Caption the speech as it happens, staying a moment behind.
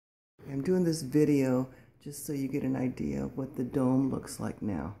I'm doing this video just so you get an idea of what the dome looks like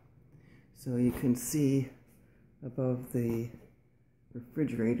now. So you can see above the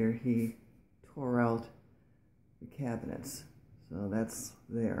refrigerator, he tore out the cabinets. So that's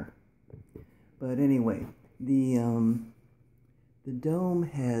there. But anyway, the dome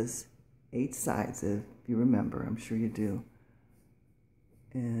has 8 sides, if you remember. I'm sure you do.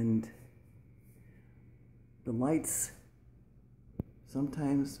 And the lights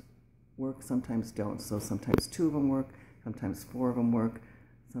sometimes work, sometimes don't. So sometimes 2 of them work, sometimes 4 of them work,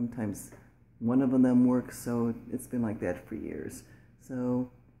 sometimes 1 of them works. So it's been like that for years.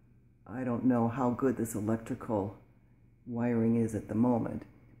 So I don't know how good this electrical wiring is at the moment.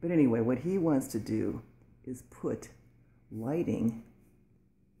 But anyway, what he wants to do is put lighting,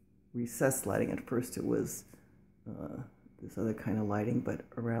 recessed lighting. At first it was this other kind of lighting, but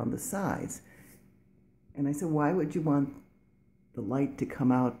around the sides. And I said, why would you want the light to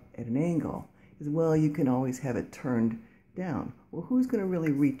come out at an angle? He said, well, you can always have it turned down. Well, who's going to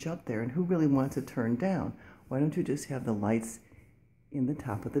really reach up there, and who really wants it turned down? Why don't you just have the lights in the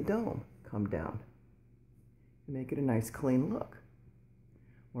top of the dome come down and make it a nice clean look,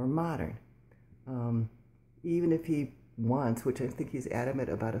 more modern? Even if he wants, which I think he's adamant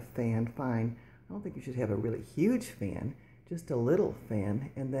about, a fan, fine. I don't think you should have a really huge fan, just a little fan,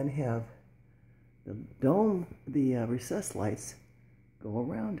 and then have the dome, the recessed lights go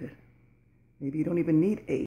around it. Maybe you don't even need 8.